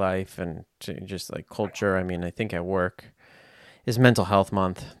everyday life and just like culture. I mean, I think at work is Mental Health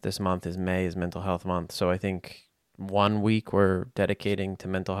Month. This month is May is Mental Health Month. So I think 1 week we're dedicating to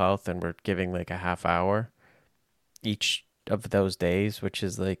mental health and we're giving like a half hour each of those days, which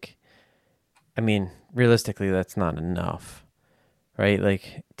is like, I mean, realistically, that's not enough, right?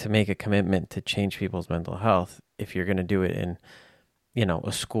 Like to make a commitment to change people's mental health, if you're going to do it in,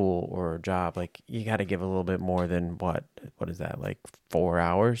 a school or a job, like you got to give a little bit more than what is that? Like 4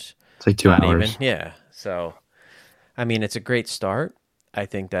 hours? It's like 2 Not hours. even. Yeah. So, I mean, it's a great start. I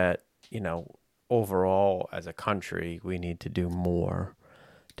think that, overall as a country, we need to do more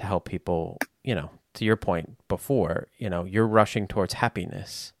to help people, to your point before, you're rushing towards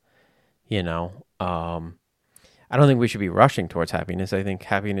happiness, I don't think we should be rushing towards happiness. I think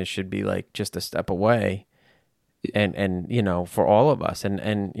happiness should be like just a step away and for all of us.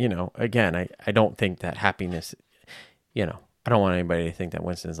 And again, I don't think that happiness, I don't want anybody to think that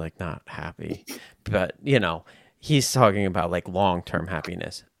Winston's like not happy, but he's talking about like long-term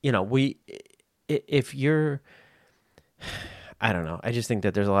happiness. If you're, I don't know. I just think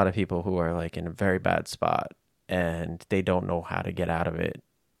that there's a lot of people who are like in a very bad spot and they don't know how to get out of it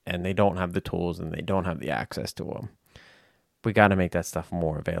and they don't have the tools and they don't have the access to them. We got to make that stuff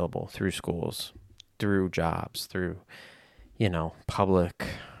more available through schools, through jobs, through, public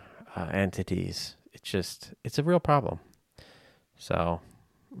entities. It's a real problem. So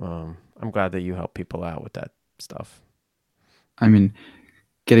I'm glad that you help people out with that stuff. I mean,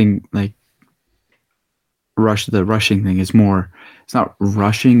 getting like the rushing thing is more, it's not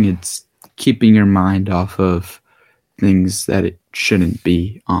rushing, it's keeping your mind off of things that it shouldn't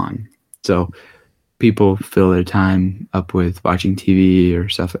be on. So people fill their time up with watching TV or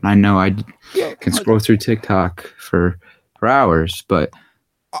stuff. And I know I can scroll through TikTok for hours, but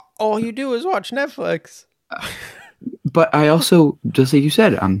all you do is watch Netflix. But I also, just like you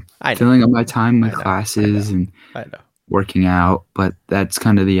said, I'm filling up my time with classes and working out. But that's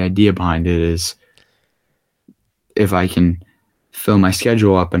kind of the idea behind it is if I can fill my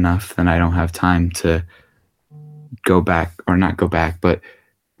schedule up enough, then I don't have time to go back or not go back, but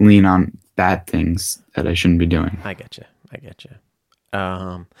lean on bad things that I shouldn't be doing. I get you.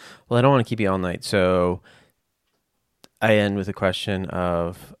 Well, I don't want to keep you all night. So I end with a question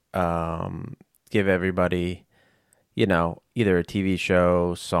of give everybody either a TV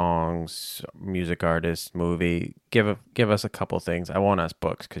show, songs, music artist, movie. Give us a couple things. I won't ask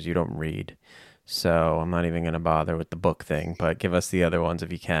books because you don't read, so I'm not even going to bother with the book thing. But give us the other ones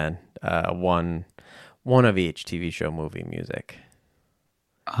if you can. One of each: TV show, movie, music.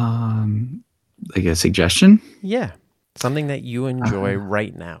 Like a suggestion? Yeah, something that you enjoy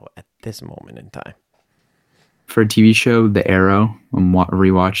right now at this moment in time. For a TV show, The Arrow. I'm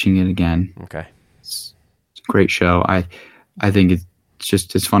rewatching it again. Okay. It's a great show. I think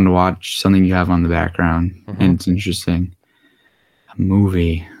it's fun to watch. Something you have on the background, and it's interesting. A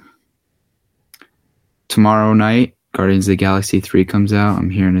movie. Tomorrow night, Guardians of the Galaxy 3 comes out. I'm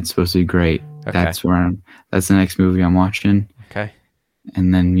hearing it's supposed to be great. Okay. That's the next movie I'm watching. Okay.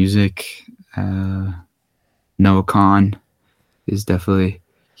 And then music, Noah Khan is definitely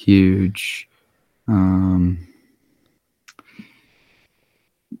huge.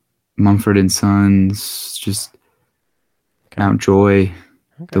 Mumford and Sons, just Mountjoy,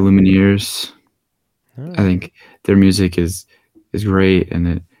 the Lumineers. I think their music is great, and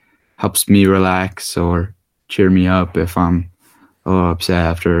it helps me relax or cheer me up if I'm a little upset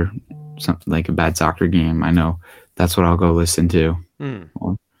after something like a bad soccer game. I know that's what I'll go listen to.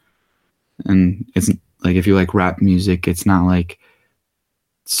 And it's like, if you like rap music, it's not like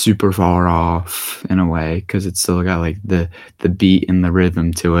super far off in a way, because it's still got like the beat and the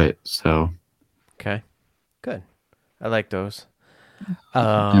rhythm to it. So okay, good. I like those.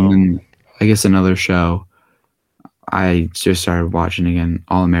 And then I guess another show I just started watching again,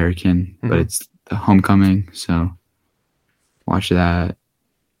 All American, but it's the Homecoming, so watch that.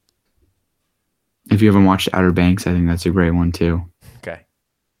 If you haven't watched Outer Banks, I think that's a great one too. Okay.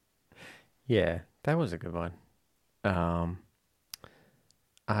 Yeah, that was a good one.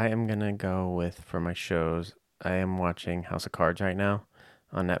 I am going to go with, for my shows, I am watching House of Cards right now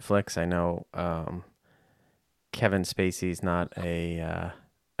on Netflix. I know Kevin Spacey's not a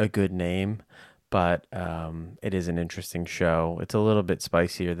good name, but it is an interesting show. It's a little bit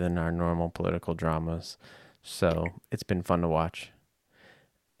spicier than our normal political dramas, so it's been fun to watch.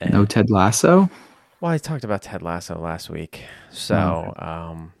 And, no Ted Lasso? Well, I talked about Ted Lasso last week,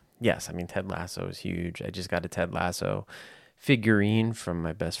 so yes, I mean, Ted Lasso is huge. I just got a Ted Lasso figurine from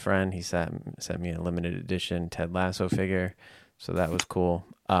my best friend. He sent me a limited edition Ted Lasso figure, so that was cool.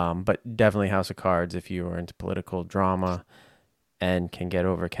 But definitely House of Cards if you are into political drama and can get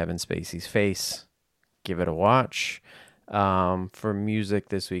over Kevin Spacey's face. Give it a watch. For music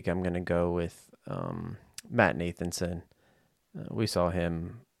this week, I'm going to go with Matt Nathanson. We saw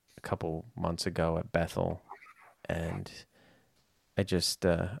him a couple months ago at Bethel, and I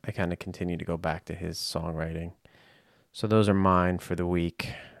kind of continue to go back to his songwriting. So those are mine for the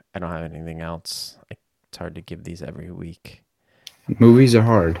week. I don't have anything else. It's hard to give these every week. Movies are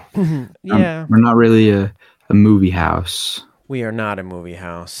hard. Yeah. We're not really a movie house. We are not a movie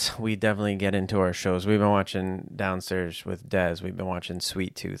house. We definitely get into our shows. We've been watching downstairs with Des. We've been watching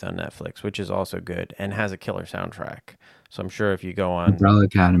Sweet Tooth on Netflix, which is also good and has a killer soundtrack. So I'm sure if you go on... Umbrella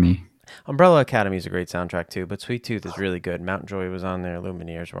Academy is a great soundtrack too, but Sweet Tooth is really good. Mountjoy was on there.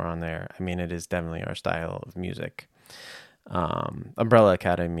 Lumineers were on there. I mean, it is definitely our style of music. Umbrella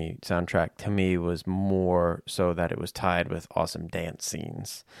Academy soundtrack to me was more so that it was tied with awesome dance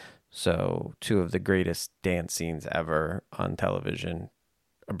scenes. So 2 of the greatest dance scenes ever on television,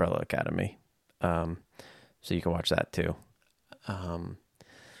 Umbrella Academy. So you can watch that too.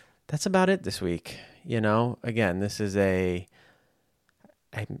 That's about it this week. Again, this is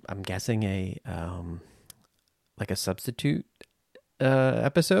I'm guessing a substitute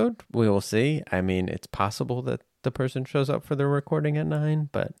episode. We will see. I mean, it's possible that the person shows up for the recording at 9,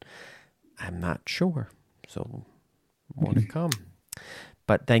 but I'm not sure. So more to come.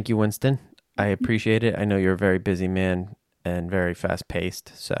 But thank you, Winston. I appreciate it. I know you're a very busy man and very fast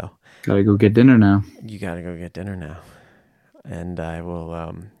paced. So gotta go get dinner now. You gotta go get dinner now. And I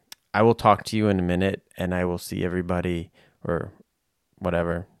will talk to you in a minute, and I will see everybody or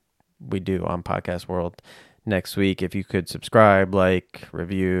whatever we do on Podcast World next week. If you could subscribe, like,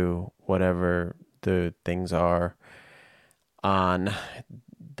 review, whatever the things are on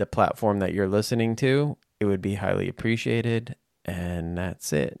the platform that you're listening to, it would be highly appreciated. And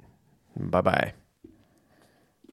that's it. Bye-bye.